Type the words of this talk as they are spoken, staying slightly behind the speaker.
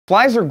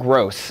Flies are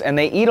gross, and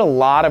they eat a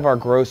lot of our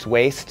gross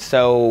waste,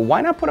 so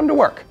why not put them to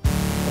work?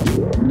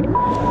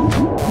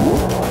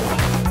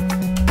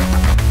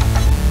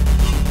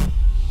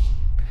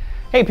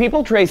 Hey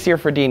people, Trace here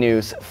for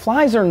D-News.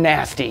 Flies are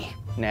nasty.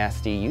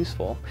 Nasty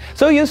useful.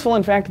 So useful,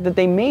 in fact, that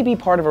they may be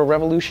part of a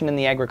revolution in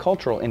the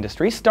agricultural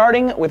industry,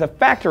 starting with a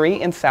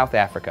factory in South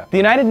Africa. The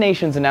United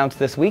Nations announced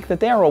this week that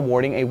they are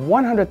awarding a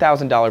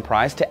 $100,000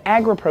 prize to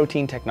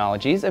Agri-Protein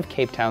Technologies of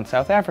Cape Town,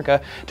 South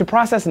Africa, to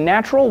process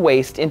natural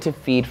waste into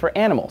feed for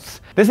animals.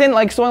 This isn't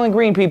like Soylent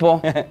Green,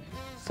 people.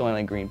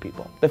 Soylent Green,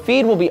 people. The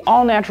feed will be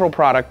all natural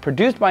product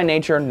produced by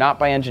nature, not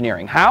by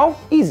engineering. How?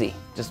 Easy.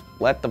 Just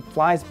let the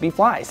flies be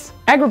flies.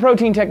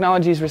 Agri-Protein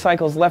Technologies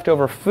recycles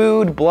leftover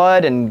food,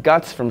 blood, and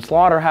guts from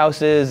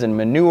slaughterhouses and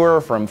manure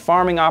from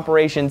farming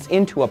operations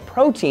into a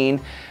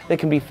protein that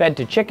can be fed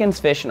to chickens,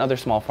 fish, and other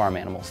small farm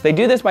animals. They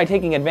do this by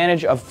taking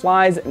advantage of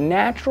flies'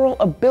 natural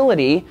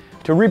ability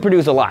to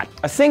reproduce a lot.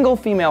 A single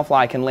female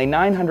fly can lay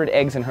 900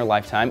 eggs in her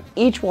lifetime.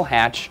 Each will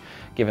hatch,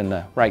 given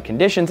the right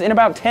conditions, in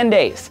about 10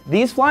 days.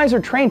 These flies are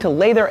trained to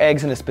lay their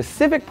eggs in a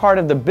specific part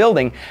of the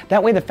building.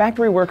 That way the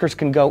factory workers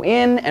can go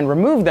in and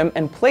remove them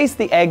and place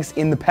the eggs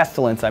in the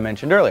pestilence I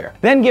mentioned earlier.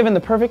 Then, given the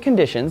perfect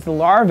conditions, the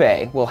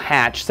larvae will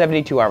hatch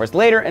 72 hours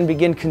later and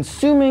begin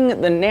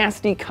consuming the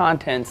nasty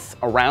contents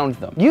around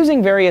them.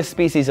 Using various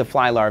species of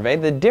fly larvae,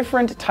 the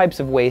different types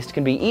of waste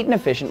can be eaten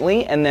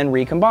efficiently and then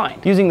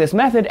recombined. Using this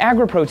method,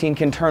 Agri-Protein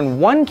can turn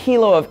 1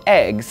 kilo of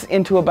eggs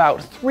into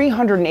about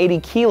 380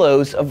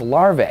 kilos of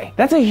larvae.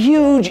 That's a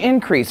huge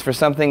increase for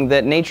something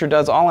that nature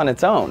does all on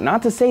its own.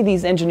 Not to say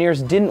these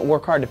engineers didn't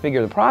work hard to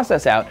figure the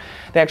process out.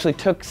 They actually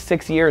took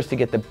 6 years to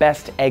get the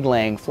best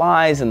egg-laying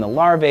flies and the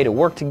larvae to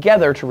work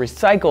together to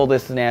recycle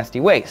this nasty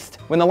waste.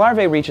 When the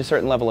larvae reach a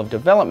certain level of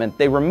development,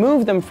 they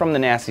remove them from the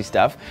nasty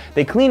stuff,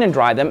 they clean and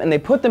dry them, and they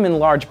put them in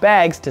large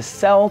bags to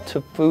sell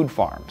to food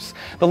farms.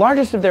 The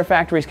largest of their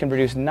factories can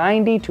produce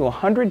 90 to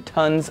 100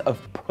 tons of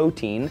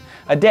protein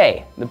a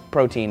day, the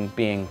protein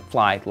being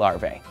fly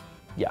larvae.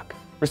 Yuck.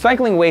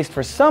 Recycling waste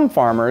for some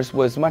farmers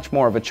was much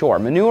more of a chore.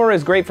 Manure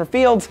is great for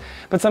fields,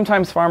 but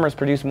sometimes farmers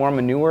produce more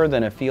manure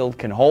than a field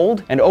can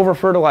hold, and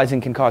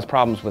over-fertilizing can cause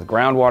problems with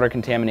groundwater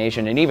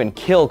contamination and even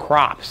kill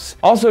crops.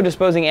 Also,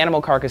 disposing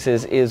animal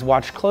carcasses is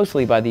watched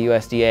closely by the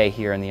USDA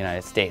here in the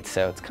United States,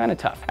 so it's kind of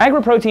tough.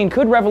 Agri-Protein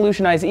could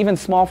revolutionize even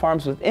small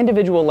farms with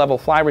individual-level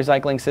fly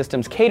recycling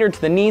systems catered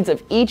to the needs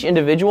of each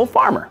individual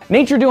farmer.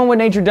 Nature doing what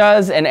nature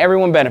does, and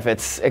everyone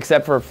benefits,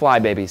 except for fly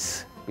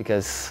babies,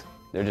 because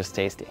they're just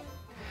tasty.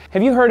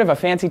 Have you heard of a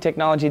fancy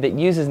technology that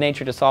uses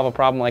nature to solve a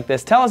problem like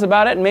this? Tell us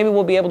about it, and maybe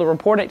we'll be able to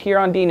report it here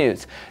on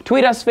D-News.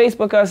 Tweet us,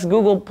 Facebook us,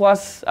 Google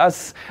Plus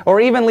us, or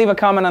even leave a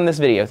comment on this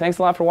video. Thanks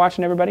a lot for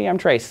watching, everybody. I'm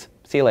Trace.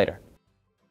 See you later.